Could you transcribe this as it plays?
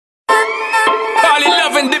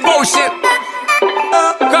and devotion.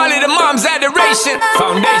 Call it a mom's adoration.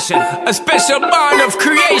 Foundation, a special bond of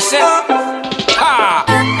creation. Ha!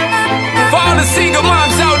 For all the single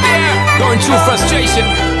moms out there going through frustration.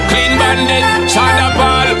 Clean Bandit, China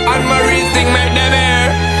Paul, and Marie's thing made them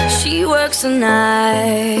air. She works the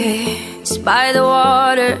nights by the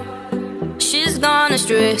water. She's gone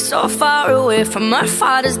astray, so far away from her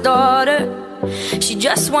father's daughter. She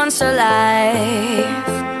just wants her life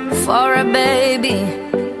for a baby.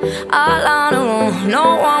 All on her own,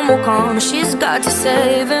 no one will come. She's got to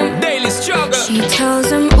save him. Daily struggle. She tells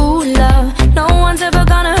him, ooh, love, no one's ever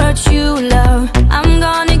gonna hurt you, love. I'm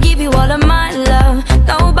gonna give you all of my love.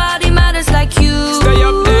 Nobody matters like you. Stay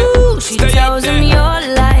up there. She tells him your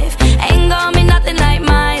life ain't gonna be nothing like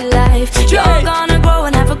my life. You're gonna grow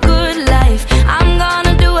and have a good life. I'm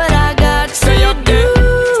gonna do what I got to Stay up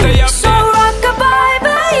there. Stay up so there. rock-a-bye,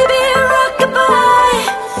 baby, rock-a-bye.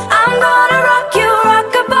 I'm gonna rock you,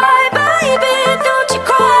 rock-a-bye, baby, don't you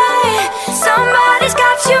cry. Somebody's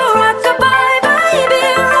got you, rock-a-bye, baby,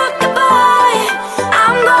 rock-a-bye.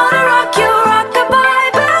 I'm gonna rock you, rock-a-bye,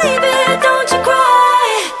 baby, don't you cry.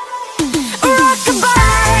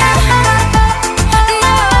 Rock-a-bye,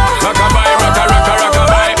 no. Rock-a-bye, rock-a-rock-a,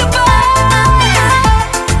 rock-a-bye.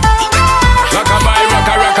 Rock-a-bye,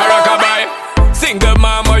 rock-a-rock-a, rock-a-bye. Single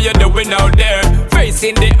mom, what you doing out there?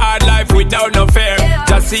 Facing the hard life without no fear.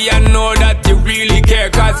 Just see and know that you really care.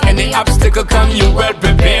 Cause any obstacle come, you well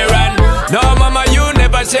prepare. And no mama, you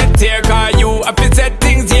never shed tear. Cause you have to set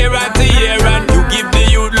things year after year. And you give the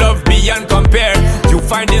youth love beyond compare. You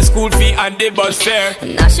find the school fee and the bus fare.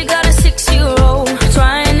 Now she got a 6-year